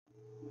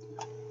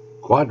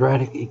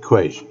Quadratic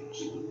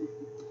equations.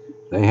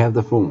 They have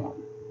the form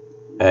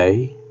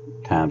a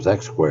times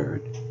x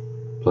squared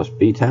plus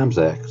b times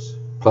x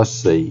plus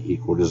c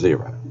equal to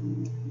 0.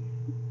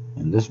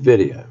 In this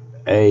video,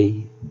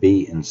 a,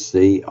 b, and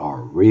c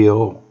are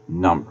real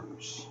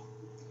numbers.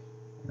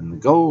 And the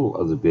goal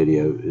of the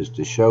video is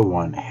to show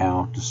one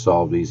how to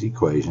solve these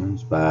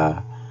equations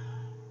by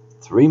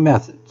three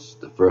methods.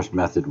 The first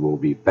method will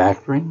be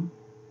factoring.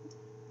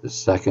 The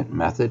second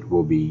method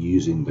will be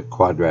using the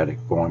quadratic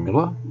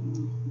formula.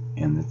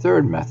 And the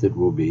third method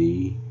will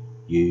be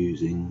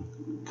using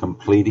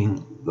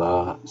completing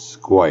the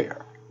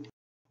square.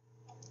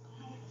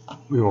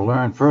 We will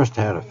learn first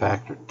how to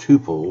factor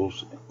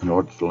tuples in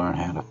order to learn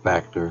how to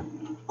factor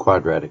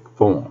quadratic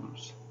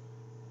forms.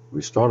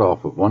 We start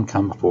off with 1,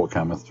 4,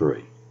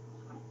 3.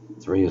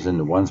 3 is in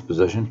the ones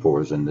position,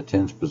 4 is in the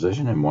tens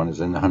position, and 1 is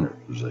in the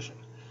hundreds position.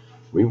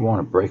 We want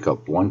to break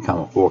up 1,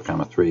 4,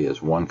 3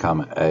 as 1,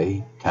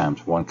 a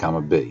times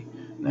 1, b.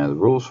 Now the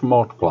rules for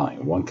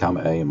multiplying 1,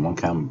 a and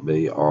 1,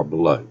 b are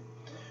below.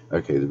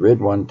 Okay, the red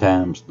one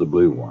times the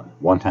blue one.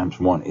 1 times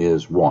 1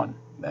 is 1.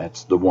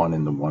 That's the 1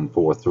 in the 1,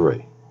 4,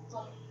 3.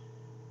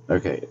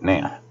 Okay,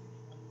 now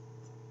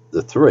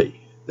the 3,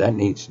 that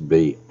needs to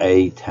be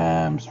a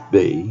times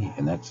b,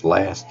 and that's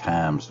last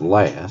times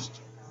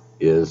last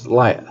is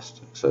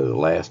last. So the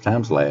last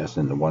times last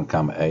in the 1,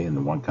 a and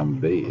the 1,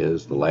 b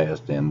is the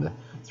last in the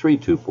 3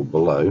 tuple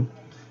below,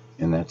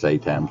 and that's a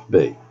times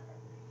b.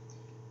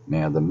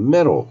 Now the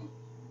middle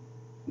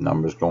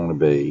number is going to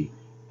be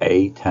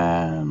a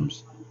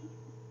times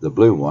the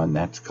blue one,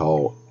 that's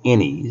called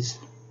innies,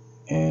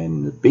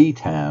 and the b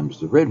times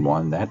the red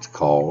one, that's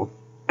called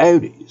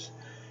outies.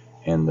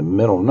 And the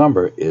middle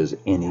number is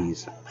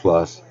innies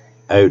plus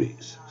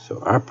outies.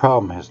 So our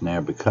problem has now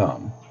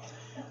become,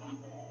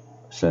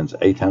 since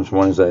a times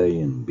 1 is a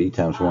and b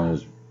times 1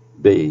 is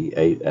b,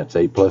 that's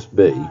a plus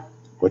b,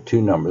 what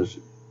two numbers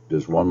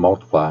does one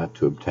multiply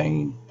to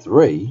obtain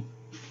 3,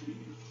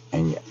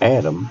 and you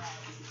add them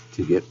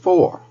to get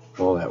 4?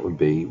 Well, that would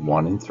be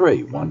 1 and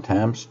 3. 1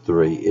 times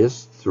 3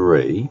 is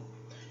 3,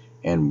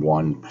 and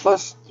 1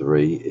 plus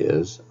 3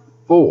 is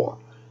 4.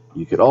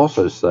 You could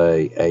also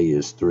say a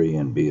is 3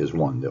 and b is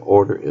 1. The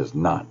order is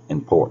not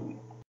important.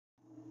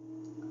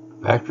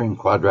 Factoring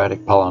quadratic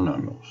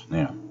polynomials.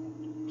 Now,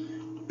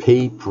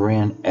 p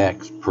paren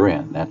x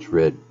paren, that's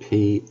read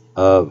p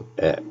of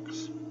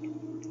x,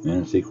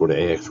 and it's equal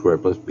to ax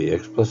squared plus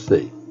bx plus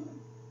c.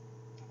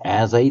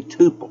 As a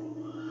tuple,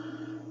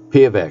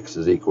 p of x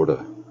is equal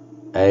to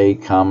a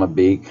comma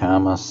b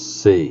comma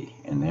c,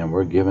 and then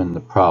we're given the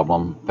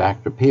problem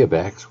factor p of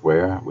x,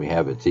 where we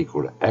have it's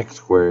equal to x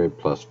squared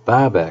plus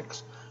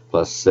 5x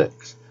plus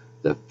 6.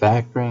 The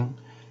factoring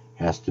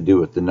has to do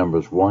with the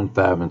numbers 1,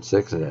 5, and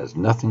 6. It has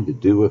nothing to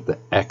do with the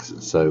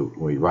x's. So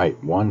we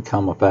write 1,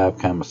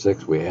 5,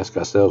 6. We ask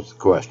ourselves the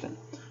question,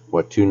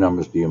 what two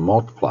numbers do you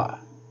multiply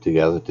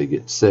together to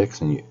get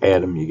 6, and you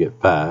add them, you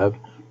get 5.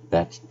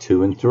 That's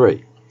 2 and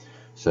 3.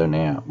 So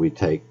now we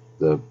take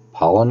the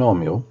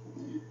polynomial,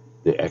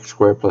 the x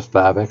squared plus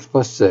 5x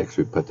plus 6,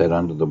 we put that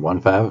under the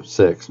 1, 5,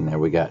 6, and there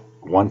we got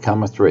 1,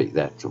 3.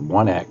 That's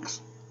 1x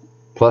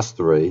plus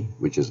 3,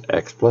 which is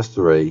x plus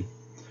 3,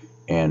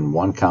 and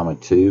 1,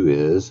 2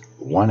 is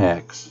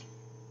 1x,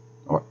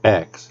 or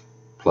x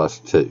plus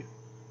 2.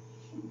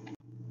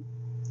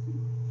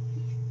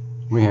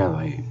 We have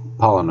a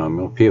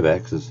polynomial, p of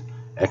x is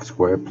x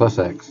squared plus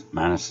x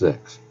minus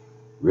 6,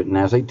 written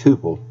as a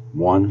tuple,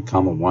 1,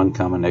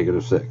 1,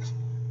 negative 6.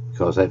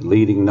 Because that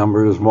leading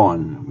number is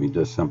 1, we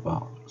just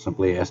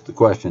simply ask the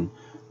question,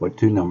 what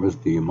two numbers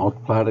do you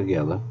multiply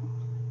together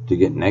to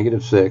get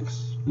negative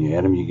 6? You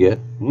add them, you get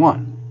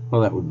 1.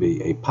 Well, that would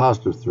be a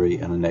positive 3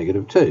 and a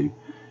negative 2.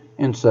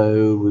 And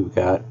so we've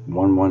got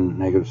 1,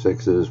 negative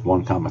 6 is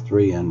 1,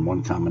 3 and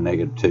 1,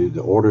 negative 2.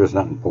 The order is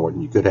not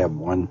important. You could have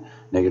 1,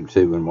 negative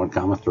 2 and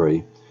 1,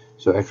 3.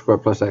 So x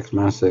squared plus x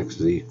minus 6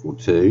 is equal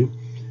to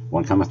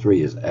 1,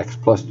 3 is x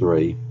plus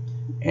 3.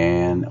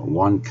 And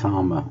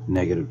 1,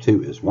 negative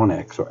 2 is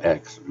 1x, or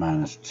x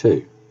minus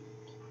 2.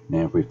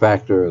 Now if we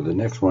factor the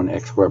next one,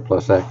 x squared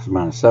plus x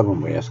minus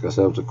 7, we ask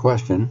ourselves a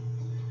question,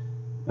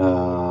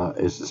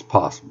 is this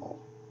possible?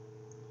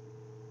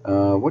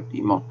 What do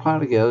you multiply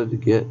together to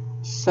get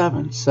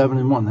 7? 7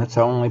 and 1, that's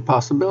our only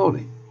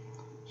possibility.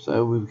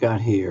 So we've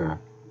got here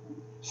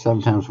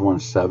 7 times 1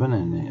 is 7,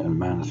 and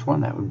minus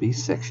 1, that would be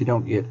 6. You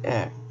don't get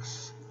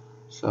x.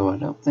 So I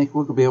don't think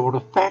we're going to be able to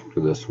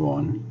factor this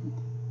one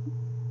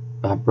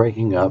by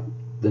breaking up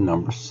the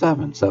number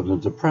 7. 7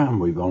 is a prime.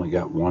 We've only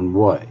got one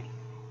way.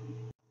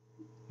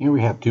 Here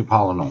we have two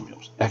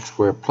polynomials, x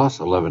squared plus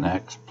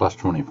 11x plus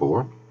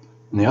 24,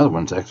 and the other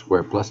one's x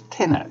squared plus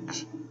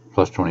 10x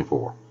plus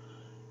 24.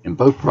 In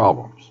both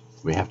problems,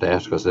 we have to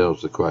ask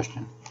ourselves the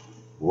question,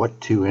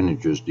 what two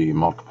integers do you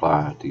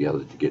multiply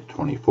together to get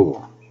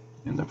 24?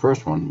 In the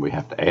first one, we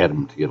have to add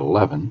them to get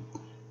 11.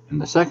 In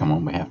the second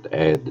one, we have to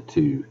add the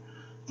two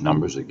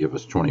numbers that give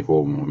us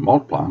 24 when we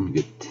multiply them,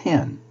 we get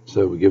 10.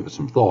 So we give it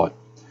some thought.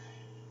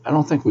 I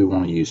don't think we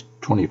want to use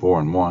 24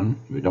 and 1.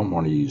 We don't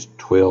want to use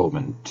 12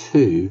 and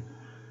 2.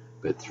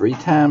 But 3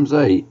 times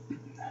 8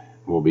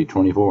 will be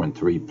 24, and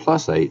 3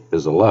 plus 8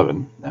 is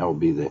 11. That will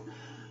be the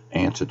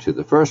answer to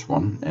the first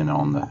one. And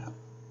on the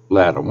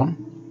latter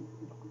one,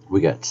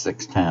 we got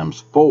 6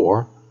 times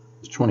 4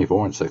 is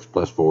 24, and 6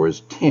 plus 4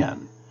 is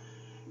 10.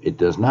 It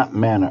does not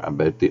matter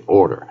about the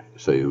order.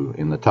 So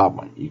in the top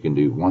one, you can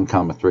do 1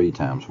 comma 3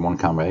 times 1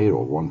 comma 8,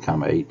 or 1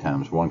 comma 8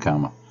 times 1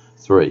 comma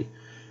 3.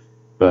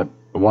 But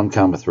 1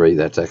 comma 3,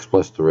 that's x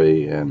plus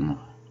 3, and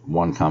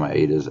 1 comma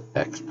 8 is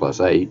x plus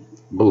 8.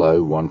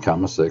 Below, 1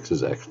 comma 6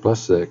 is x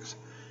plus 6,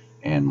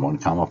 and 1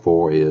 comma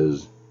 4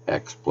 is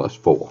x plus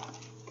 4.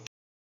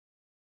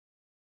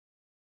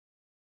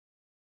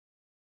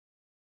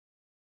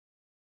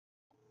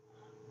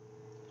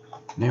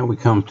 Now we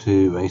come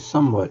to a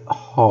somewhat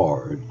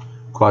hard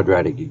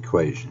quadratic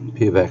equation.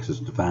 P of x is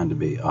defined to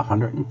be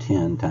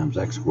 110 times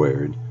x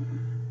squared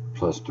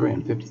plus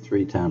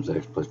 353 times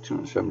x plus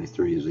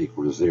 273 is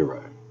equal to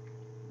 0.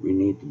 We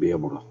need to be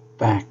able to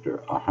factor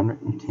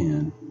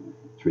 110,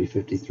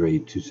 353,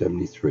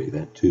 273,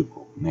 that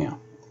tuple. Now,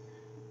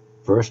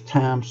 first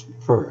times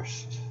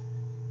first,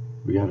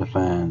 we got to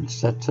find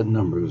sets of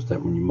numbers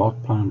that when you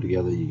multiply them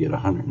together, you get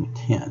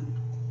 110.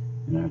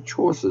 And our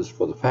choices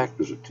for the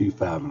factors are 2,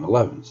 5, and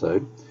 11.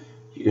 So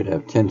you could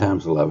have 10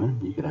 times 11,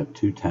 you could have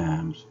 2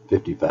 times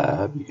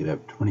 55, you could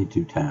have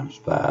 22 times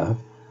 5,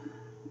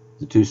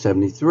 the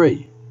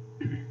 273.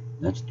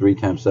 That's 3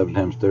 times 7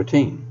 times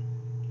 13.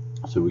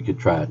 So we could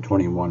try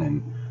 21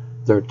 and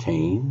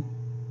 13.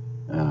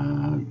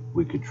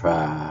 We could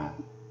try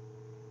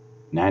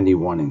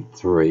 91 and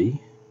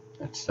 3.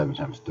 That's 7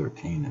 times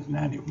 13 is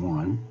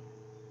 91.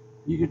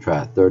 You could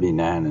try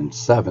 39 and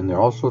 7. There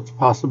are all sorts of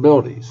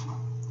possibilities.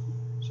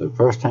 So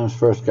first times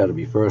first got to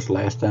be first,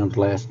 last times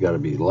last got to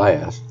be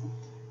last.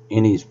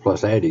 Innies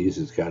plus addies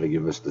has got to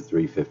give us the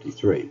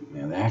 353.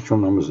 Now the actual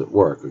numbers that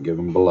work are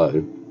given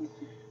below.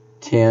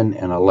 10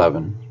 and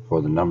 11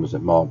 for the numbers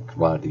that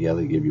multiply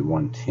together give you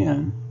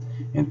 110.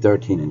 And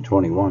 13 and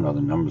 21 are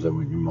the numbers that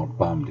when you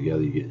multiply them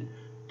together you get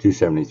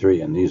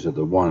 273. And these are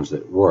the ones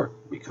that work,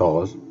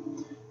 because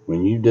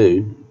when you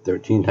do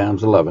 13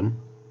 times 11,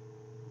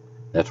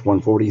 that's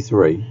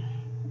 143.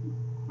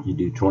 You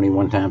do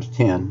 21 times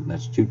 10,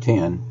 that's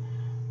 210.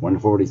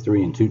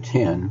 143 and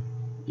 210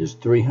 is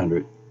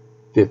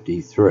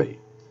 353.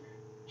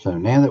 So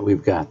now that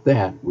we've got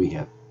that, we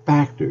have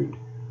factored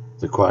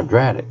the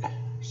quadratic.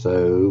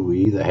 So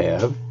we either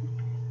have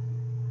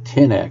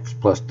 10x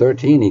plus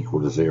 13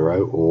 equal to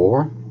 0,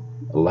 or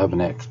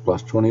 11x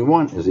plus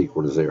 21 is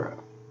equal to 0.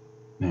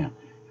 Now,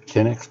 if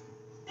 10x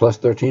plus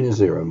 13 is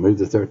 0, move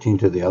the 13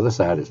 to the other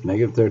side, it's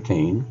negative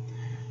 13,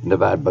 and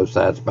divide both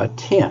sides by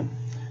 10.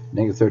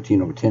 Negative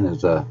 13 over 10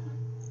 is a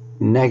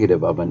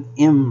negative of an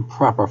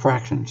improper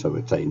fraction, so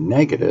it's a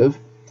negative.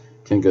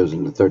 10 goes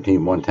into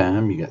 13 one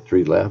time, you got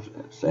 3 left,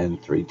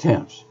 and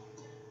 3/10.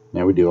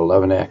 Now we do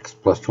 11x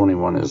plus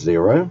 21 is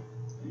 0.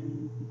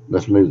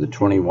 Let's move the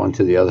 21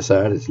 to the other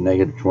side, it's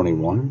negative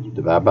 21.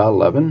 Divide by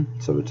 11,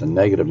 so it's a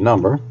negative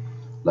number.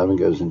 11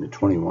 goes into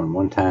 21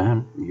 one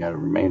time, you got a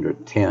remainder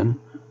of 10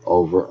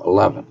 over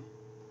 11.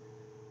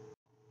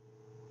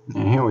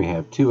 And here we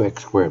have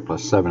 2x squared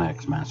plus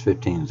 7x minus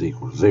 15 is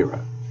equal to 0.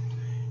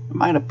 It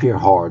might appear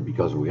hard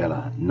because we got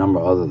a number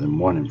other than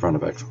 1 in front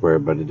of x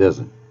squared, but it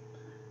isn't.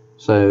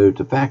 So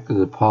to factor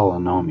the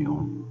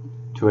polynomial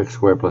 2x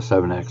squared plus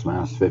 7x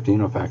minus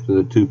 15, or factor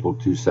the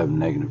tuple 2, 7,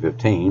 negative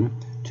 15,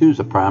 2 is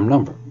a prime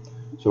number.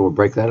 So we'll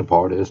break that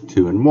apart as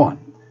 2 and 1.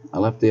 I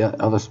left the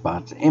other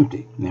spots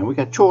empty. Now we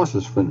got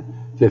choices for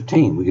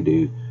 15. We could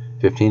do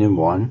 15 and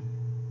 1,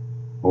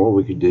 or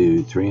we could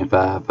do 3 and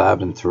 5,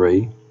 5 and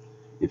 3.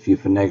 If you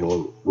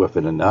finagle with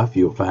it enough,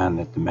 you'll find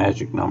that the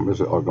magic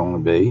numbers are going to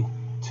be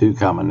 2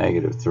 comma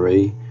negative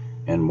 3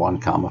 and 1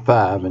 comma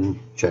 5. And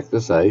check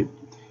this out.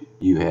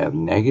 You have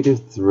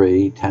negative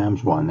 3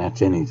 times 1,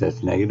 that's innies,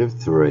 that's negative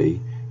 3.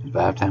 And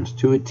 5 times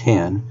 2 is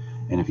 10.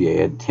 And if you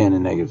add 10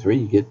 and negative 3,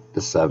 you get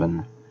the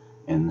 7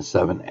 and the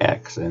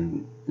 7x.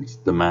 And it's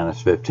the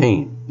minus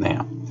 15.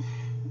 Now,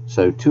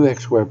 so 2x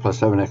squared plus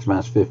 7x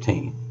minus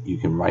 15. You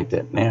can write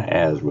that now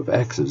as with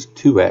x is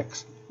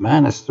 2x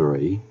minus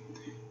 3.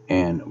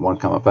 And 1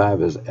 comma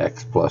 5 is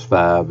x plus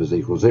 5 is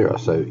equal to 0.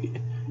 So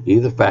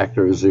either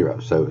factor is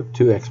 0. So if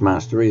 2x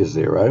minus 3 is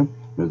 0,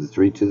 move the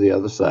 3 to the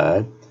other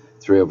side.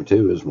 3 over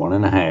 2 is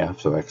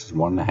 1.5, so x is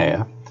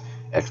 1.5.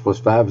 X plus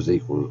 5 is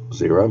equal to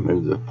 0.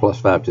 Move the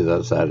plus 5 to the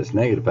other side, it's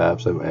negative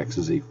 5, so x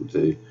is equal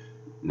to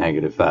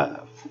negative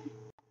 5.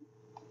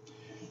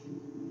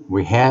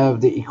 We have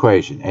the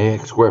equation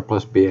ax squared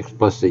plus bx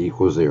plus c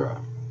equals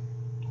 0.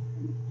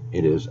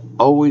 It is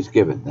always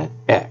given that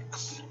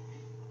x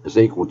is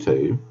equal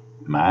to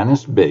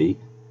minus b.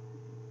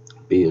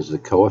 B is the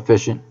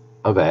coefficient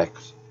of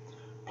x,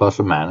 plus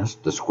or minus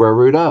the square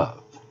root of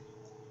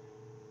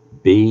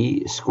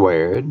b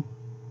squared,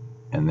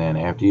 and then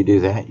after you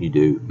do that, you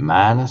do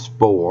minus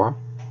 4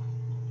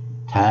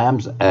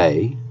 times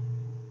a,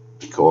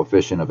 the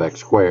coefficient of x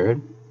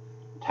squared,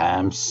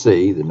 times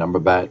c, the number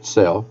by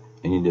itself,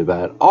 and you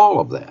divide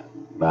all of that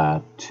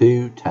by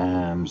 2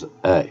 times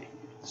a.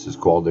 This is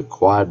called the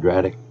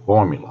quadratic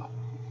formula.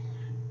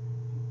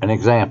 An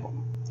example,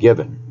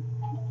 given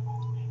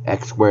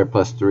x squared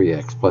plus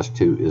 3x plus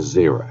 2 is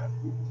 0.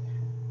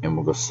 And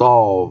we're going to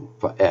solve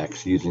for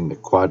x using the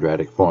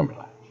quadratic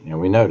formula. And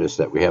we notice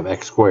that we have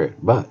x squared,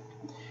 but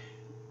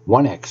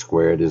 1x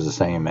squared is the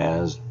same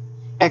as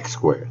x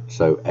squared.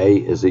 So a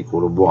is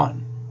equal to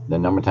 1. The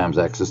number times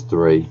x is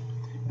 3,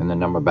 and the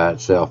number by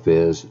itself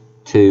is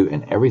 2,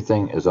 and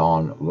everything is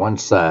on one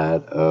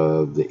side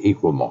of the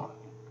equal mark.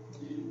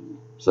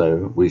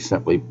 So we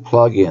simply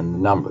plug in the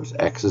numbers.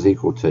 X is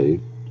equal to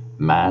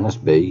minus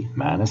b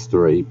minus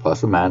 3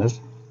 plus or minus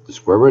the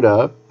square root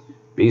of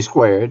b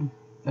squared,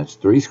 that's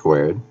 3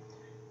 squared,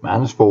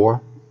 minus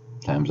 4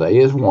 times a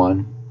is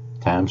 1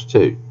 times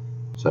 2.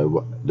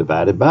 So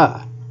divided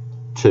by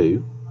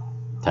 2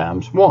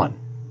 times 1.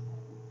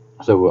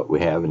 So what we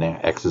have now,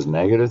 x is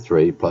negative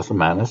 3 plus or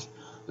minus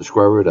the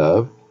square root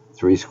of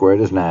 3 squared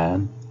is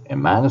 9,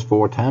 and minus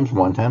 4 times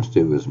 1 times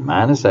 2 is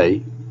minus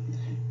 8.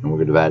 And we're going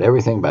to divide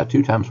everything by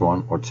 2 times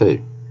 1, or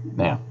 2.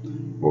 Now,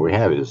 what we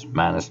have is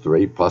minus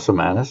 3 plus or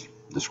minus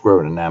the square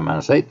root of 9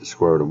 minus 8, the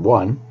square root of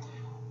 1.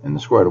 And the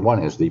square root of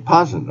 1 is the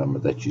positive number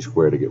that you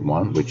square to get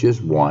 1, which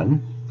is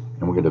 1.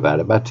 And we're going to divide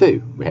it by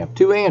 2. We have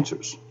two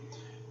answers.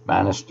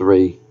 Minus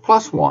 3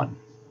 plus 1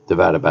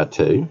 divided by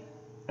 2.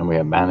 And we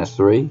have minus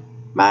 3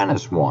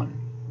 minus 1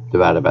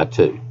 divided by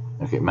 2.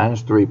 Okay,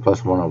 minus 3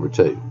 plus 1 over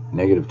 2.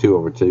 Negative 2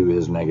 over 2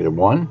 is negative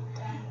 1.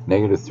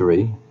 Negative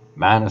 3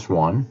 minus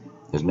 1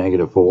 is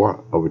negative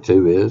 4 over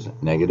 2 is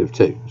negative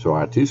 2. So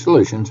our two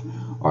solutions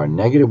are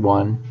negative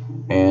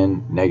 1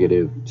 and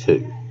negative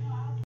 2.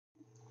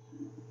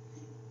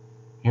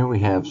 Here we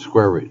have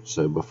square roots.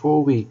 So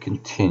before we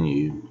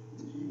continue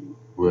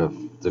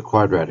with the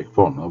quadratic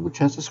formula, which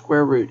has a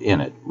square root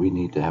in it, we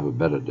need to have a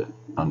better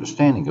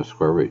understanding of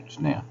square roots.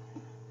 Now,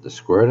 the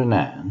square root of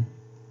 9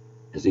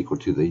 is equal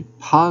to the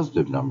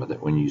positive number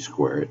that when you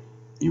square it,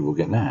 you will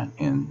get 9.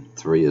 And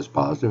 3 is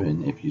positive,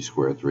 and if you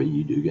square 3,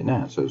 you do get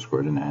 9. So the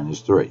square root of 9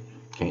 is 3.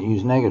 Can't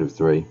use negative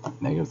 3.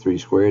 Negative 3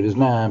 squared is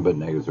 9, but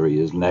negative 3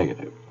 is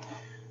negative.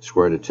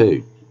 Square root of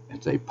 2,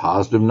 it's a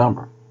positive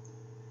number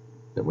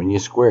that when you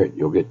square it,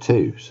 you'll get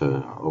 2.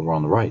 So over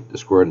on the right, the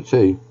square root of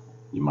 2,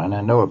 you might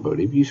not know it, but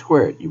if you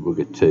square it, you will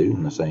get 2.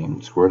 And the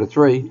same square root of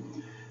 3,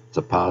 it's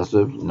a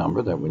positive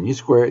number that when you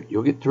square it,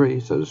 you'll get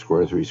 3. So the square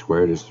root of 3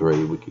 squared is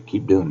 3. We could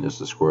keep doing this.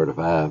 The square root of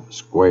 5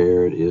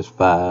 squared is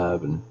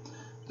 5, and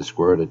the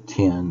square root of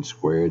 10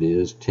 squared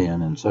is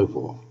 10, and so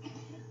forth.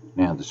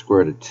 Now the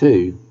square root of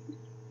 2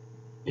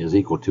 is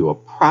equal to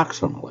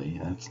approximately,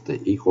 that's the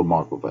equal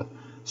mark with a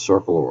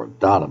circle or a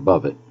dot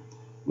above it,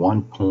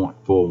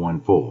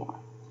 1.414.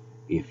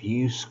 If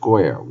you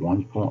square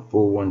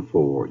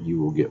 1.414,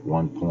 you will get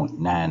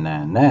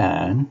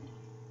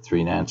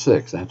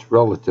 1.999396. That's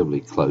relatively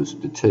close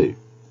to 2.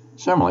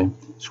 Similarly,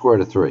 square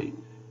root of 3,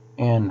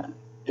 and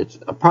it's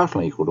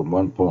approximately equal to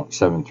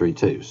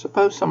 1.732.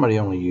 Suppose somebody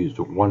only used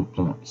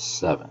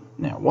 1.7.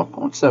 Now,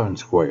 1.7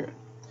 squared.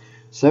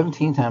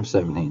 17 times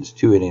 17 is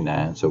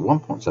 289, so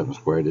 1.7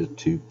 squared is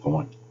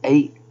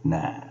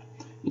 2.89.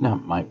 You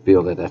might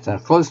feel that that's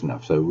not close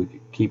enough, so we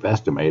could keep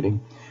estimating.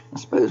 And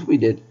suppose we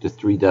did the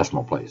 3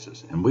 decimal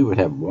places, and we would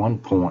have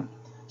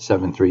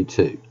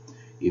 1.732.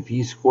 If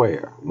you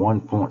square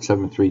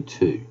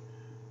 1.732,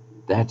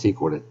 that's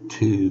equal to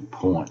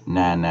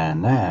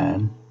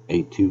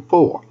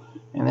 2.999824,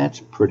 and that's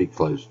pretty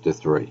close to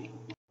 3.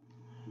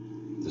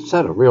 The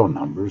set of real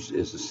numbers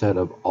is the set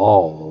of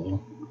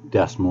all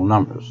decimal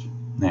numbers.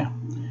 Now,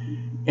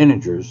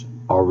 integers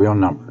are real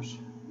numbers,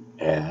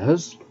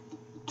 as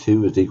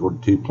 2 is equal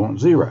to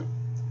 2.0.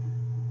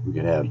 We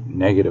could have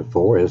negative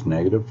 4 is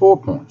negative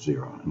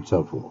 4.0, and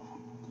so forth.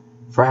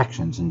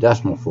 Fractions in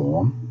decimal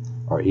form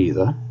are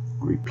either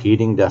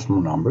repeating decimal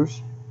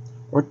numbers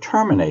or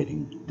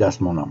terminating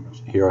decimal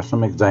numbers. Here are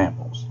some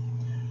examples.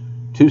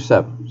 2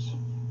 sevenths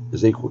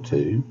is equal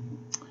to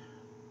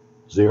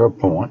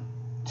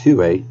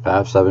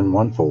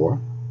 0.285714,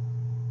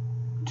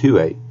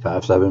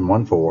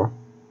 285714,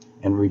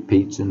 and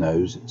repeats in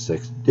those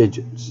 6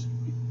 digits.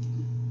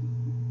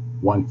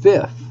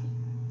 1/5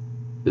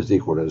 is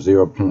equal to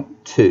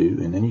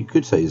 0.2, and then you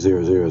could say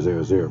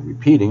 0000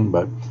 repeating,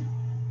 but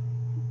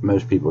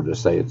most people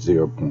just say it's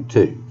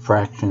 0.2.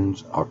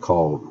 Fractions are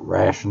called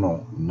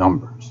rational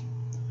numbers.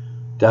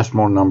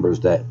 Decimal numbers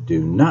that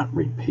do not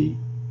repeat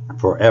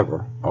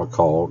forever are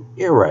called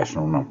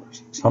irrational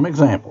numbers. Some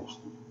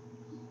examples: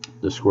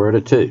 the square root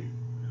of 2,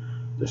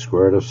 the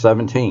square root of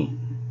 17,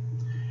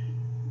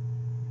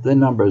 the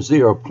number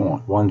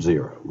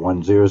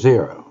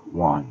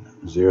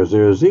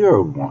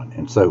 0.1010001,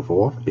 and so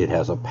forth. It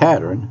has a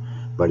pattern,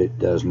 but it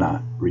does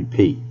not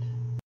repeat.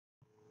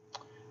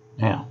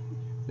 Now,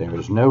 there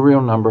is no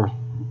real number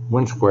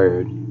when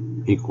squared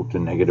equal to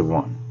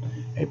 -1.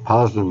 A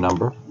positive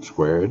number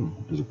squared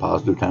is a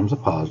positive times a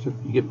positive.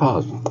 You get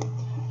positive.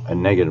 A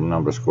negative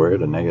number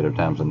squared, a negative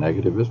times a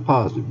negative, is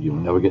positive. You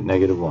will never get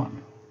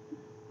 -1.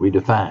 We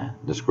define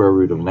the square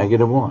root of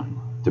 -1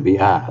 to be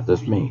I.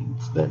 This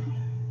means that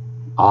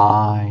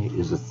I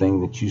is the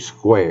thing that you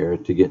square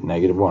to get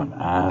 -1.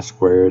 I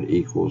squared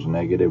equals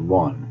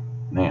 -1.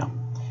 Now,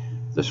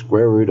 the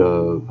square root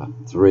of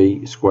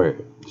 3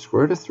 squared. The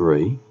square root of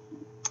 3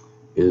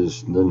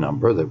 is the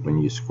number that when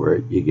you square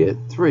it, you get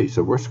 3.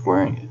 So we're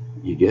squaring it.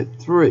 You get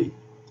 3.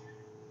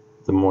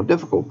 The more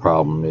difficult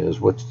problem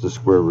is, what's the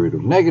square root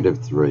of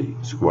negative 3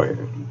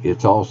 squared?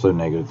 It's also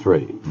negative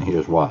 3, and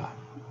here's why.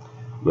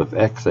 With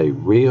x a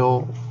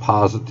real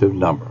positive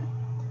number,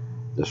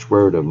 the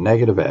square root of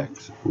negative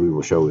x we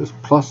will show is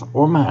plus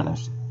or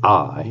minus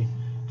I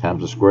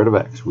times the square root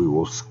of x. We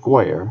will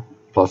square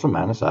plus or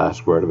minus I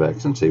squared of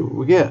x and see what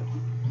we get.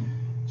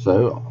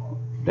 So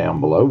down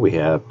below we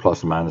have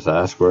plus or minus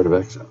I squared of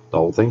x, the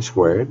whole thing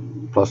squared,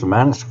 plus or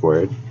minus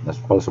squared, that's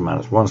plus or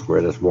minus 1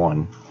 squared, that's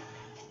 1.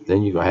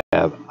 Then you're going to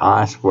have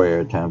I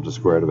squared times the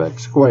square root of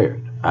x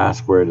squared. I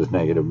squared is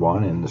negative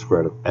 1, and the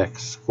square root of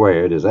x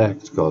squared is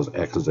x, because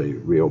x is a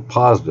real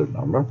positive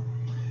number.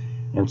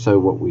 And so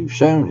what we've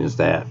shown is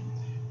that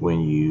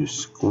when you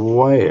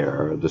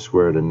square the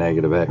square root of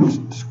negative x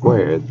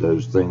squared,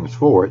 those things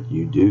for it,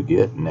 you do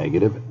get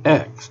negative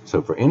x.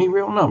 So for any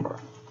real number,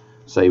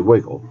 say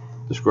wiggle,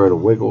 the square root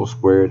of wiggle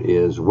squared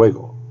is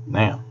wiggle.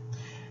 Now,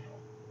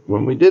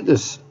 when we did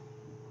this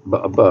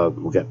above,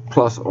 we got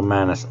plus or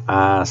minus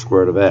I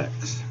squared of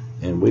x,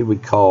 and we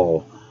would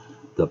call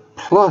the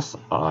plus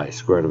I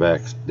squared of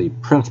x the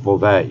principal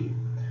value.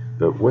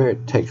 But where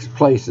it takes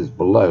place is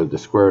below the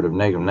square root of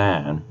negative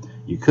 9.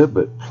 You could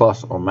put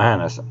plus or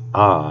minus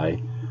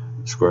I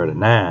square root of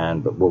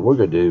 9, but what we're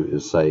going to do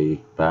is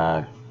say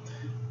by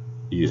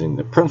using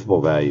the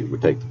principal value, we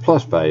take the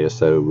plus value,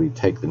 so we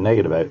take the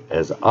negative out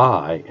as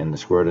I, and the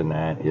square root of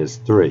 9 is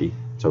 3.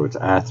 So it's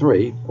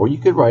I3, or you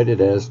could write it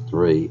as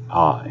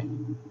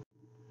 3I.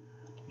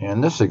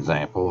 In this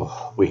example,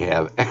 we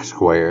have x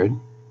squared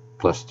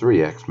plus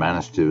 3x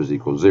minus 2 is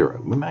equal to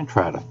 0. We might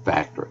try to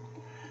factor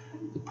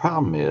it. The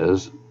problem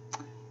is,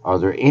 are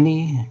there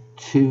any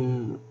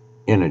two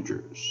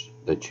integers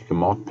that you can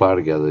multiply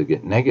together to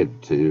get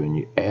negative 2, and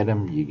you add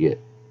them, you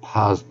get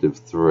positive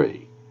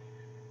 3?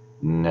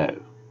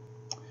 No.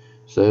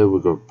 So we're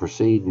going to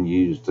proceed and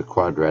use the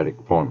quadratic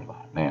formula.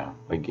 Now,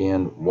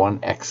 again,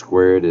 1x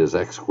squared is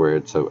x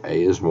squared, so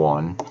a is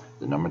 1.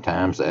 The number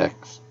times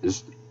x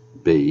is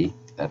b,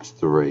 that's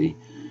 3.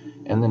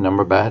 And the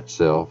number by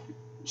itself,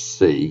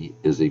 c,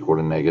 is equal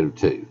to negative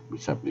 2. We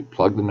simply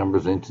plug the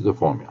numbers into the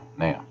formula.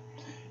 Now,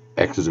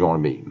 x is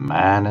going to be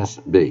minus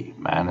b,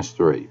 minus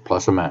 3,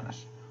 plus or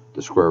minus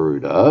the square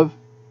root of,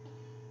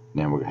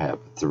 then we're going to have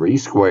 3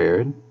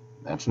 squared,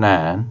 that's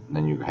 9, and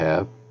then you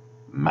have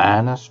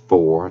minus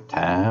 4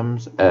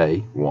 times a,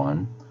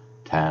 1,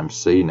 times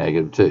c,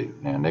 negative 2.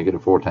 Now,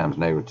 negative 4 times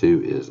negative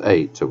 2 is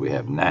 8, so we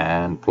have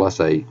 9 plus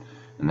 8,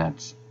 and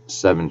that's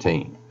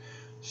 17.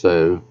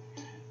 So,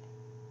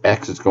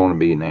 x is going to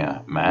be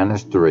now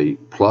minus 3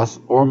 plus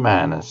or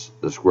minus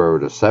the square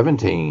root of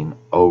 17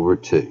 over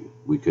 2.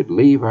 We could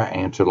leave our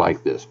answer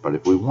like this, but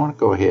if we want to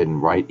go ahead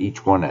and write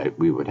each one out,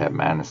 we would have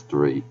minus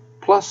 3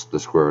 plus the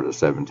square root of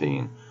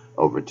 17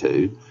 over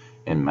 2,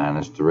 and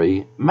minus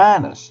 3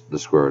 minus the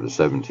square root of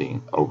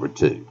 17 over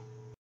 2.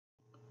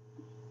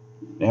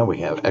 Now we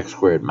have x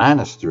squared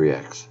minus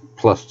 3x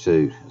plus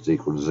 2 is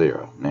equal to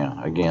 0.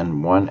 Now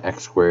again, 1x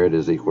squared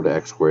is equal to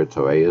x squared,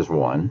 so a is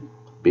 1,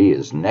 b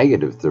is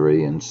negative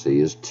 3, and c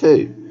is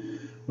 2.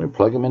 When we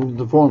plug them into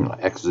the formula,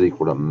 x is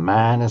equal to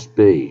minus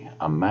b.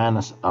 A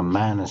minus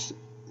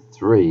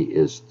 3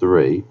 is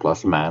 3,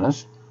 plus or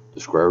minus the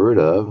square root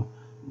of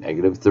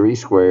negative 3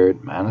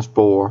 squared minus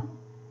 4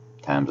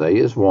 times a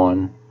is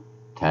 1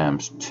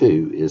 times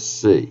 2 is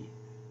c.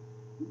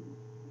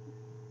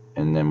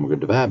 And then we're going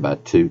to divide by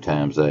 2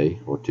 times a,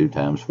 or 2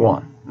 times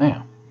 1.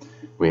 Now,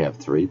 we have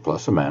 3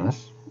 plus or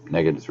minus.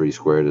 Negative 3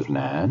 squared is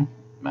 9.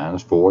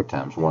 Minus 4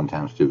 times 1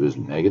 times 2 is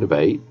negative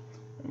 8.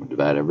 And we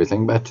divide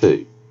everything by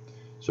 2.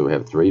 So we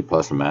have 3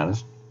 plus or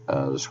minus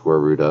the square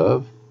root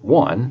of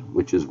 1,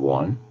 which is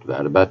 1,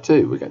 divided by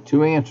 2. We got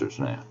two answers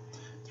now.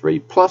 3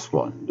 plus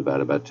 1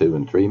 divided by 2,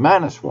 and 3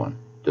 minus 1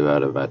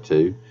 divided by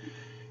 2.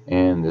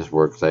 And this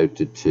works out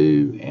to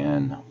 2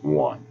 and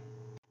 1.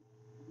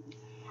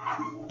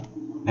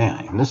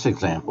 Now, in this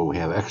example, we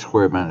have x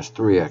squared minus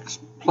 3x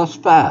plus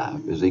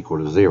 5 is equal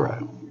to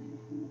 0.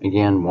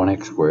 Again,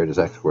 1x squared is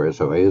x squared,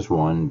 so a is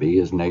 1, b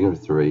is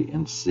negative 3,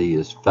 and c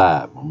is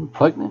 5. When we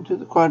plug it into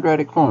the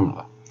quadratic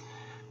formula,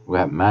 we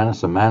have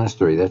minus a minus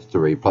 3, that's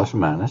 3, plus or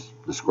minus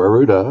the square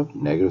root of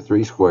negative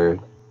 3 squared,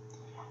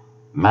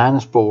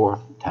 minus 4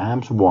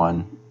 times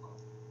 1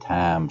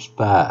 times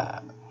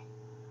 5.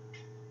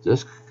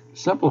 This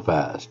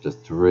simplifies to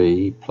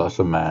 3 plus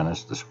or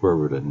minus the square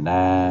root of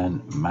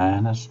 9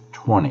 minus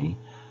 20,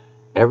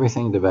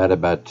 everything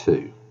divided by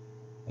 2.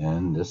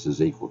 And this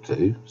is equal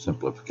to,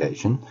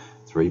 simplification,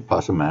 3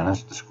 plus or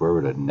minus the square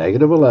root of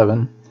negative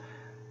 11,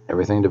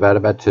 everything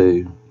divided by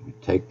 2. We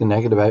take the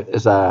negative out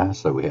as I,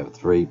 so we have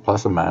 3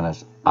 plus or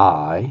minus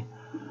I,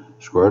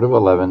 square root of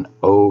 11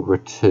 over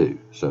 2.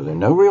 So there are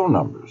no real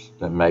numbers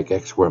that make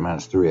x squared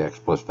minus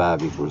 3x plus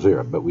 5 equals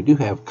 0, but we do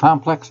have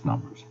complex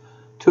numbers,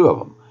 2 of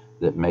them,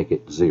 that make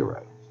it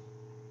 0.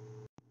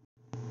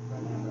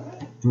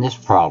 In this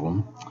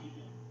problem,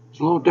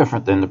 a little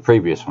different than the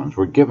previous ones.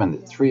 We're given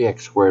that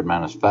 3x squared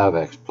minus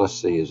 5x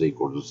plus c is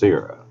equal to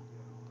 0.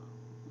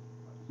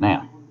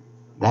 Now,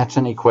 that's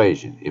an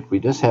equation. If we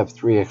just have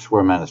 3x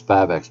squared minus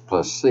 5x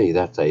plus c,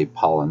 that's a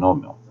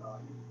polynomial.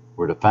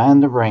 We're to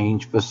find the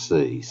range for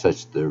c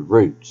such the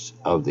roots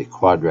of the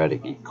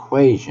quadratic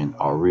equation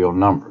are real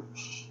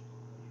numbers.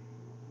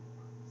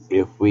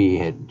 If we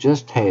had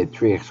just had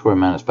 3x squared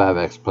minus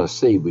 5x plus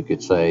c, we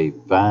could say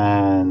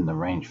find the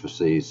range for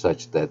c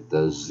such that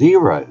the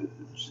zeros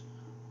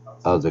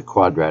of the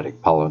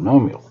quadratic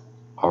polynomial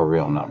are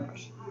real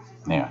numbers.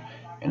 Now,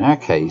 in our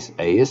case,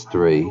 a is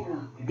 3,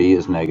 b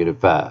is negative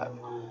 5.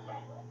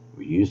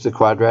 We use the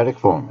quadratic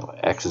formula.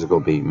 X is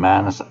going to be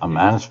minus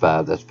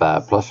 5, that's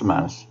 5 plus or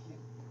minus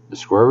the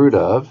square root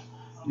of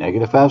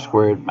negative 5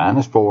 squared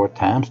minus 4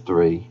 times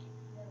 3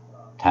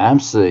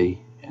 times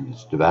c, and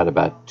it's divided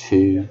by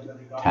 2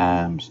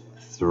 times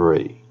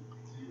 3.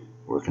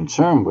 We're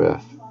concerned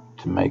with,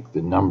 to make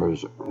the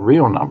numbers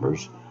real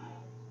numbers,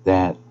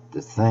 that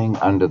the thing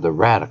under the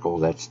radical,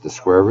 that's the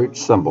square root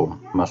symbol,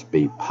 must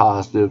be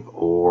positive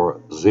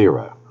or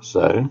 0.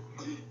 So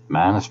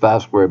minus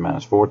 5 squared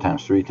minus 4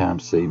 times 3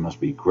 times c must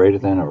be greater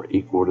than or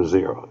equal to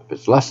 0. If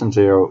it's less than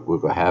 0, we're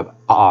going to have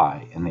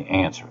I in the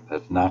answer.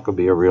 That's not going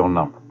to be a real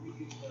number.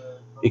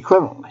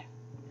 Equivalently,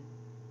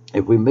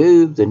 if we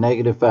move the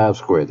negative 5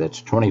 squared,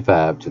 that's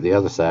 25, to the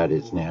other side,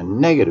 it's now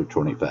negative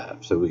 25.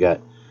 So we got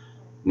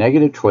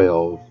negative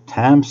 12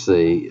 times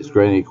c is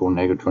greater than or equal to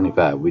negative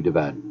 25. We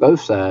divide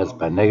both sides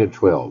by negative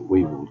 12.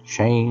 We will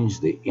change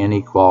the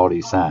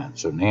inequality sign.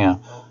 So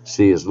now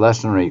c is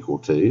less than or equal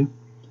to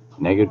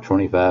negative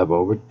 25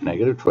 over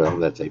negative 12.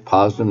 That's a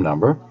positive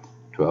number.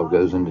 12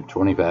 goes into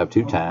 25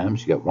 2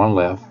 times. You got 1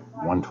 left,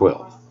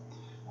 1/12.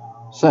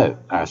 So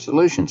our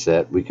solution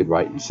set we could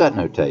write in set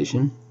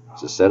notation.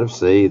 It's a set of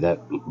c.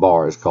 That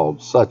bar is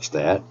called such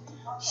that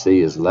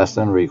c is less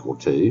than or equal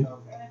to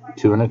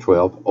 2 and a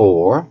 12,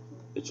 or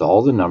it's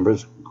all the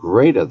numbers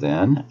greater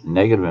than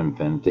negative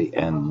infinity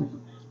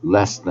and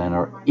less than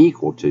or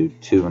equal to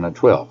 2 and a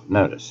 12.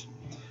 Notice,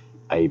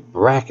 a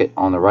bracket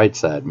on the right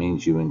side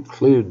means you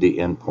include the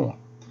endpoint.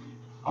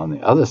 On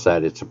the other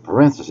side, it's a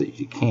parenthesis.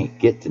 You can't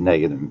get to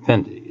negative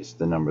infinity. It's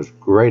the numbers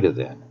greater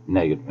than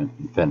negative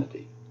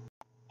infinity.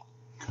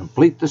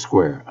 Complete the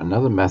square,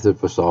 another method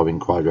for solving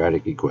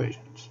quadratic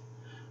equations.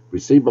 We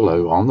see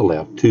below on the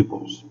left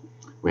tuples.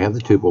 We have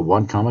the tuple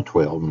 1,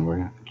 12, and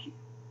we're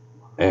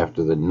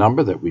after the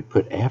number that we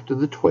put after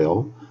the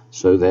 12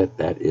 so that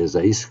that is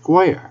a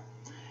square.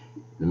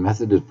 The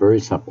method is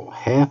very simple.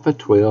 Half of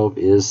 12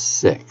 is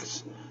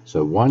 6.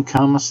 So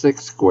 1,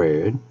 6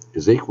 squared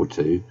is equal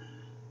to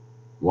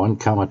 1,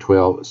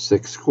 12,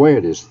 6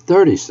 squared is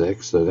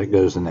 36. So that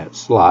goes in that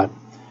slot.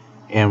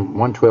 And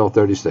 1, 12,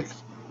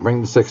 36.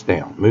 Bring the 6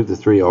 down. Move the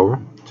 3 over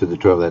to the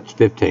 12, that's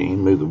 15.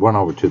 Move the 1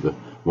 over to the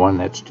 1,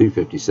 that's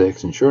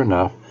 256. And sure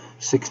enough,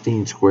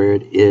 16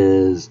 squared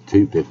is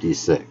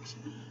 256.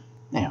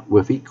 Now,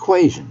 with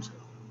equations,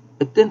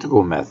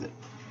 identical method.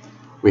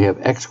 We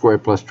have x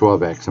squared plus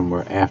 12x, and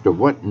we're after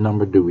what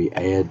number do we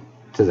add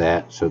to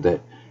that so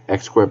that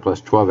x squared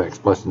plus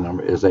 12x plus the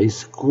number is a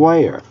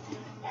square.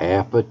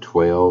 Half of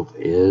 12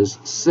 is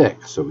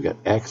 6. So we got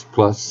x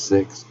plus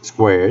 6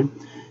 squared,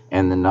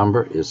 and the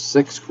number is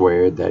 6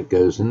 squared. That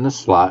goes in the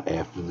slot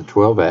after the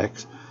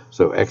 12x.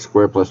 So x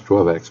squared plus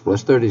 12x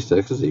plus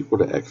 36 is equal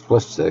to x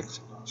plus 6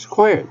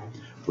 squared.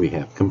 We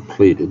have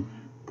completed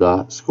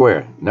the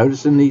square.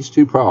 Notice in these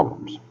two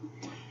problems,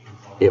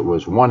 it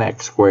was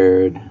 1x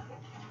squared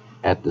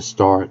at the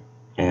start,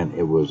 and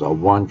it was a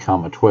 1,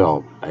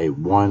 12. A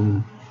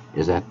 1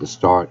 is at the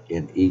start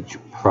in each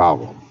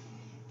problem.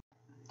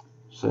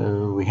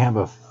 So we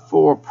have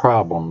 4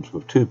 problems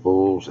with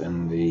tuples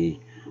and the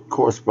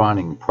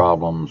corresponding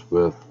problems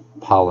with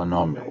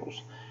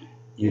polynomials.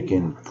 You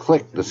can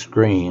click the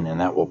screen and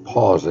that will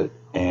pause it,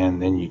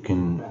 and then you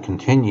can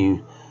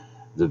continue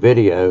the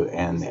video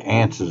and the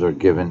answers are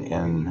given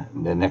in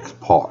the next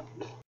part.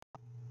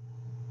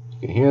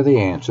 Here are the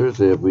answers.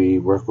 If we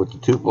work with the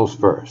tuples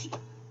first.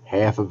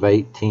 Half of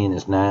 18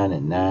 is 9,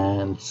 and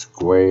 9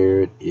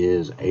 squared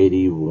is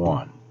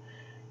 81.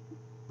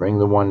 Bring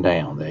the 1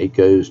 down. The 8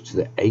 goes to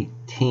the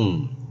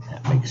 18.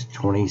 That makes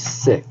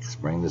 26.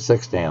 Bring the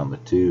 6 down. The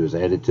 2 is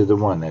added to the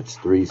 1. That's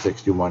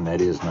 361.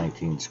 That is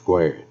 19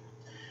 squared.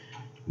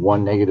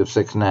 1 negative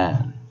 6,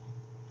 9.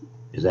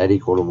 Is that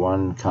equal to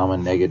 1,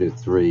 negative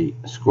 3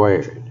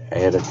 squared?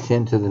 Add a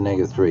 10 to the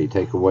negative 3.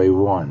 Take away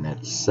 1.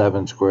 That's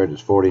 7 squared is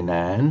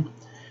 49.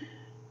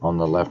 On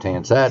the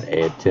left-hand side,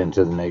 add 10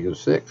 to the negative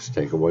 6.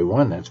 Take away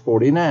 1. That's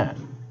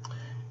 49.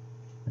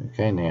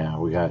 Okay, now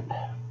we got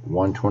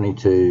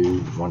 122,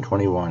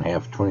 121,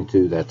 half of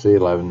 22. That's the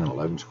 11. And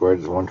 11 squared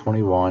is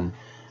 121.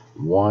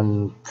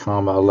 1,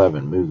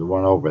 11. Move the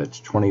 1 over.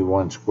 That's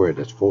 21 squared.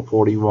 That's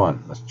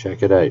 441. Let's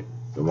check it out.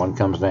 The 1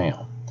 comes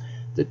down.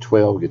 The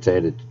 12 gets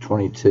added to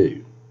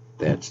 22.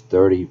 That's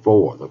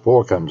 34. The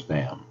 4 comes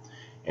down.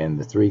 And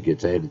the 3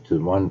 gets added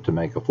to 1 to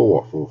make a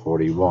 4.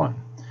 441.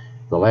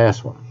 The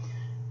last one.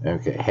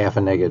 Okay, half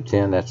of negative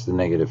 10, that's the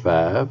negative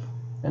 5.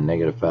 And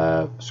negative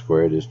 5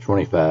 squared is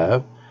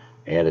 25.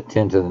 Add a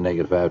 10 to the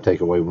negative 5,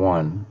 take away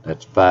 1.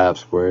 That's 5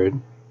 squared.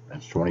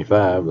 That's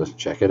 25. Let's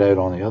check it out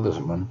on the other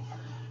one.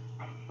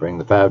 Bring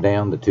the 5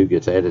 down. The 2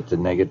 gets added to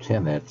negative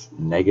 10. That's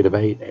negative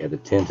 8. Add a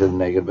 10 to the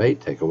negative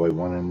 8. Take away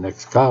 1 in the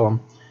next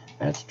column.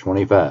 That's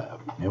 25.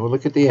 And we'll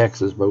look at the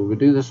x's, but we'll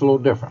do this a little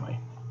differently.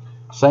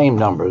 Same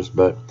numbers,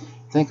 but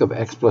think of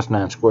x plus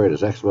 9 squared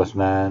as x plus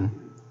 9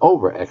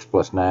 over x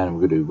plus 9. And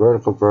we're going to do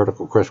vertical,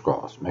 vertical,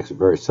 crisscross. Makes it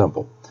very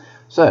simple.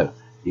 So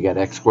you got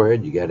x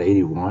squared, you got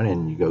 81,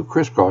 and you go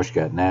crisscross, you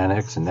got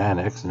 9x and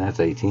 9x, and that's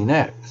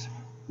 18x.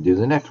 Do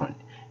the next one.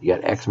 You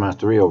got x minus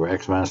 3 over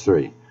x minus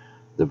 3.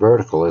 The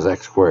vertical is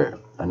x squared.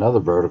 Another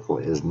vertical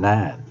is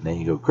 9. Then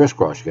you go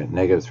crisscross, you got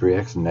negative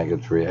 3x and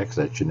negative 3x,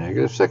 that's your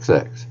negative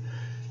 6x.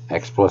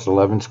 X plus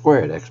 11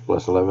 squared, x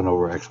plus 11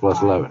 over x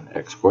plus 11,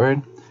 x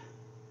squared,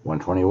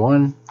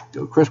 121,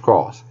 go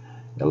crisscross.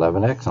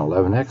 11x and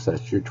 11x,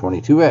 that's your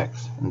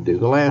 22x. And do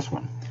the last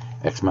one.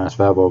 X minus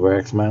 5 over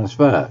x minus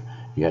 5.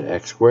 You got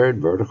x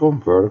squared, vertical,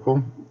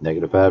 vertical.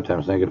 Negative 5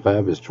 times negative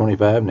 5 is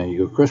 25. Now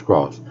you go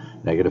crisscross.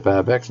 Negative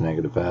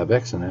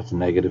 5x, and that's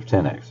negative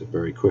 10x. A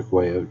very quick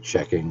way of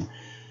checking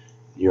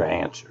your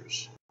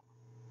answers.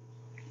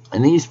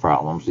 In these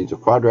problems, these are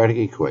quadratic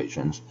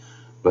equations,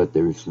 but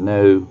there's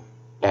no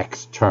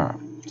x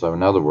term. So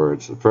in other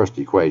words, the first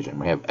equation,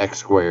 we have x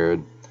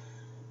squared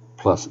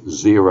plus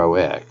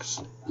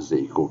 0x is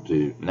equal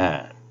to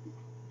 9.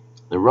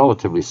 They're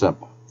relatively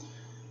simple.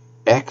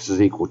 X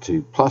is equal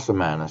to plus or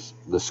minus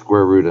the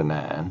square root of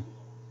 9,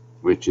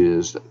 which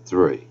is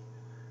 3.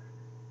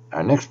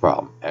 Our next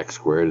problem, x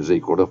squared is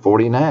equal to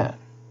 49.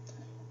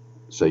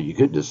 So you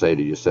could just say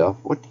to yourself,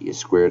 what do you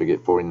square to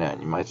get 49?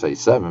 You might say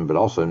 7, but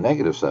also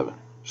negative 7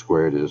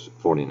 squared is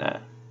 49.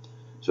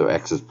 So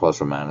x is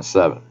plus or minus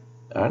 7.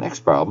 Our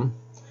next problem,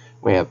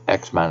 we have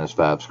x minus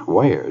 5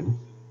 squared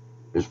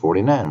is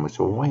 49.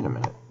 So wait a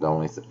minute. The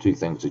only two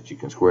things that you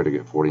can square to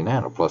get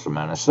 49 are plus or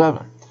minus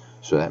 7.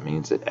 So that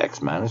means that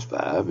x minus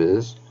 5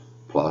 is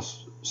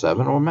plus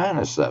 7 or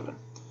minus 7.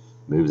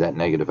 Move that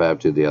negative 5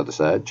 to the other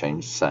side,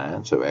 change the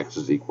sign, so x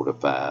is equal to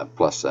 5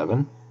 plus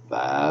 7,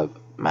 5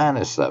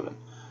 minus 7.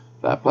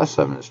 5 plus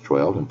 7 is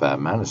 12, and 5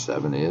 minus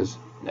 7 is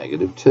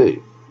negative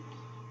 2.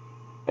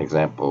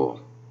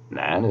 Example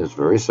 9 is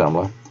very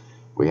similar.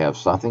 We have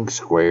something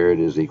squared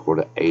is equal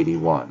to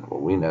 81. Well,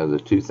 we know the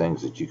two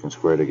things that you can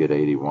square to get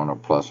 81 are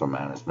plus or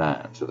minus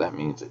 9. So that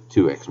means that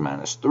 2x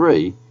minus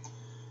 3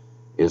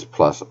 is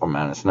plus or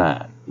minus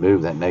 9.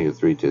 Move that negative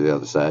 3 to the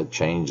other side,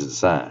 change the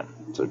sign.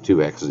 So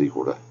 2x is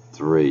equal to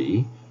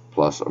 3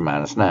 plus or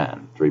minus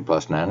 9. 3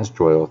 plus 9 is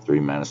 12. 3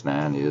 minus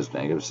 9 is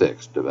negative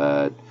 6.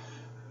 Divide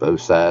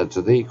both sides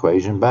of the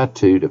equation by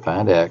 2 to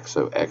find x.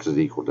 So x is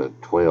equal to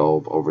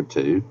 12 over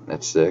 2.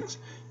 That's 6.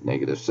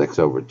 Negative 6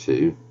 over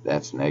 2.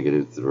 That's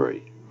negative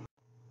 3.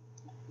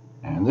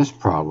 And in this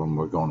problem,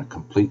 we're going to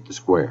complete the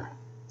square.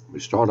 We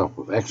start off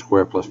with x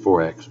squared plus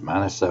 4x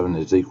minus 7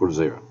 is equal to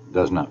 0.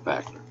 Does not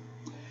factor.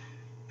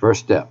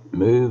 First step,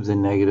 move the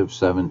negative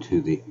 7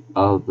 to the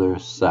other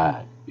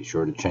side. Be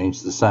sure to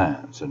change the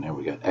sign. So now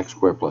we got x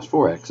squared plus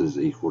 4x is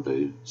equal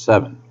to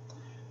 7.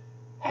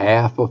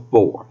 Half of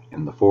 4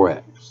 in the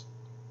 4x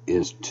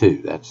is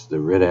 2. That's the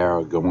red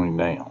arrow going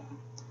down.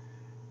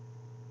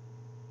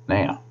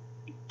 Now,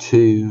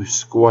 2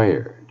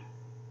 squared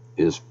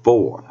is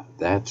 4.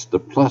 That's the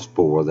plus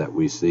 4 that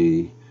we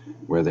see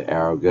where the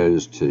arrow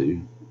goes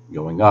to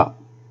going up.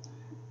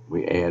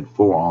 We add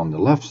 4 on the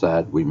left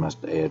side, we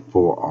must add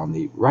 4 on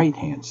the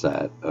right-hand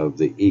side of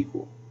the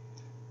equal.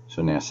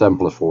 So now 7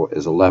 plus 4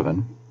 is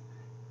 11,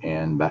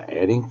 and by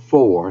adding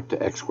 4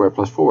 to x squared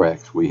plus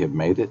 4x, we have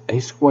made it a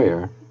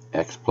square,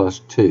 x plus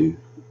 2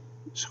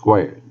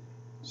 squared.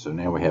 So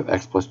now we have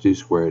x plus 2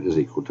 squared is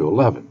equal to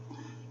 11.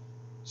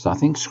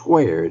 Something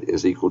squared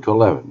is equal to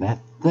 11. That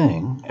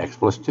thing, x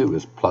plus 2,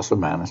 is plus or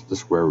minus the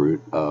square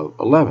root of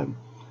 11.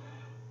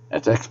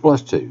 That's x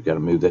plus 2. You've got to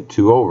move that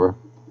 2 over.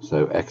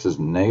 So x is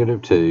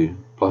negative 2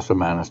 plus or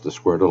minus the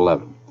square root of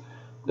 11.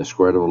 The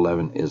square root of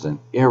 11 is an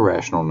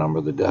irrational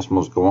number. The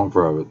decimals go on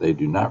forever. They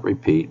do not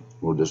repeat.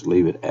 We'll just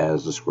leave it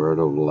as the square root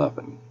of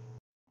 11.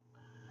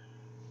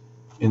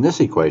 In this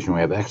equation, we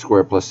have x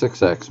squared plus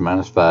 6x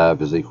minus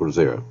 5 is equal to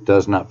 0.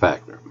 Does not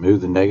factor. Move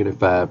the negative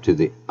 5 to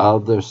the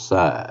other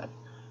side.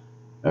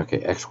 Okay,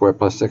 x squared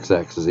plus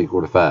 6x is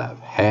equal to 5.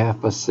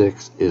 Half of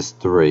 6 is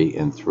 3,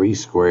 and 3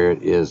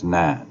 squared is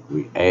 9.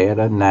 We add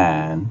a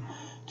 9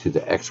 to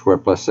the x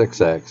squared plus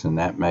 6x, and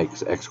that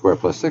makes x squared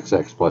plus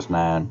 6x plus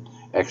 9,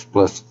 x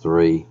plus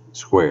 3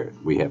 squared.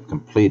 We have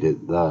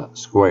completed the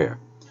square.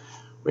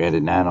 We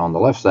added 9 on the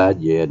left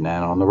side, you add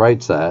 9 on the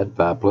right side.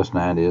 5 plus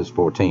 9 is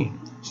 14.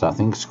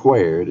 Something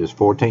squared is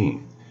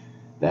 14.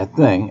 That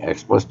thing,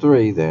 x plus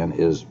 3, then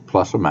is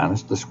plus or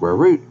minus the square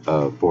root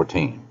of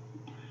 14.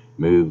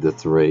 Move the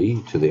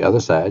 3 to the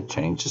other side,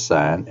 change the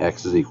sign.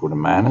 X is equal to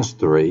minus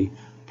 3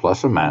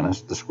 plus or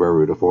minus the square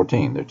root of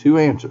 14. There are two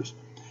answers.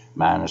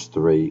 Minus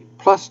 3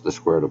 plus the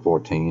square root of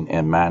 14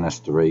 and minus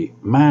 3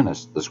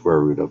 minus the square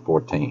root of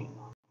 14.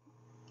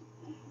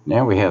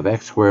 Now we have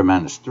x squared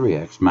minus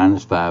 3x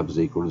minus 5 is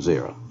equal to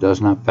 0. Does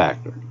not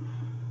factor.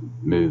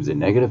 Move the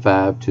negative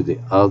 5 to the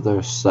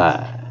other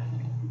side.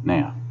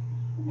 Now,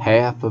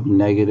 half of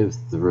negative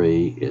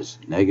 3 is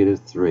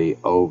negative 3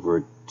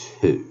 over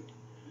 2.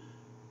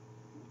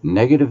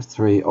 Negative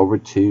 3 over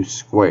 2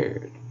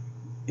 squared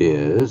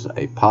is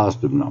a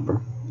positive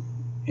number,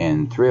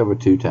 and 3 over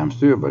 2 times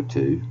 3 over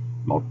 2,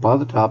 multiply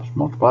the tops,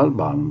 multiply the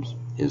bottoms,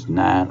 is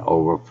 9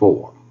 over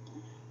 4.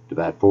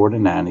 Divide 4 to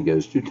 9, it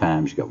goes 2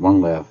 times, you got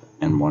 1 left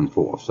and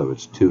 1/4, so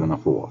it's 2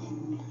 1/4.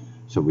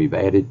 So we've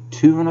added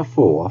 2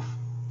 1/4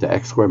 to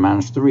x squared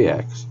minus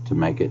 3x to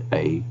make it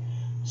a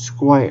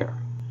square,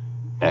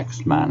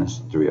 x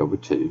minus 3 over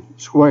 2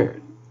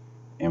 squared.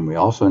 And we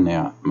also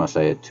now must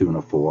add 2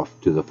 1/4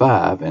 to the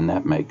 5, and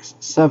that makes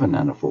 7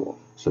 1/4.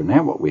 So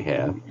now what we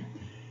have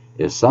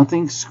is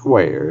something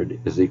squared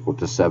is equal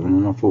to 7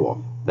 1/4.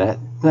 That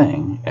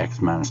thing,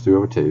 x minus 3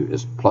 over 2,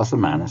 is plus or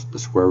minus the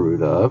square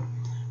root of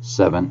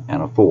 7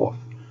 1/4.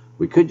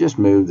 We could just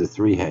move the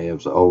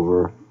 3/2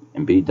 over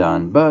and be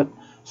done, but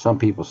some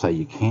people say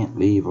you can't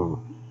leave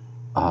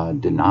a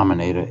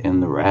denominator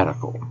in the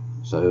radical.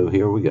 So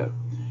here we go.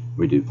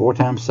 We do 4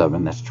 times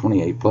 7, that's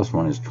 28, plus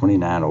 1 is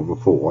 29 over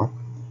 4,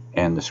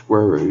 and the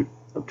square root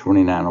of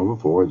 29 over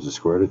 4 is the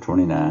square root of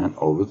 29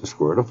 over the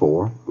square root of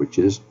 4, which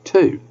is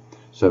 2.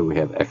 So we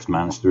have x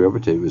minus 3 over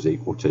 2 is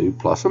equal to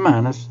plus or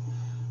minus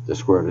the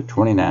square root of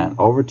 29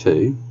 over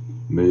 2.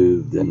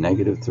 Move the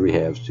negative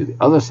 3/2 to the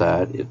other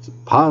side. It's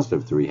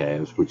positive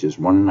 3/2, which is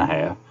 1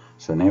 1/2.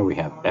 So now we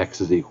have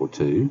x is equal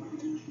to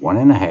 1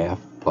 1/2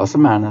 plus or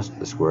minus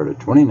the square root of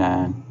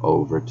 29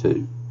 over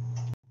 2.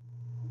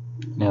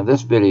 Now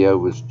this video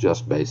was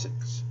just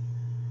basics.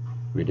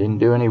 We didn't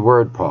do any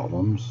word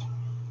problems,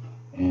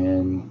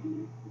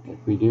 and if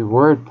we do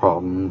word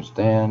problems,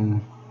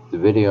 then the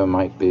video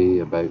might be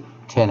about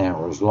 10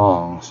 hours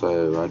long.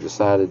 So I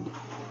decided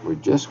we're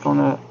just going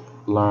to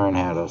learn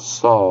how to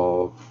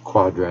solve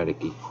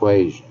quadratic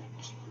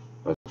equations,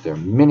 but there are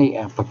many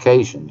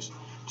applications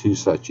to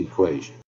such equations.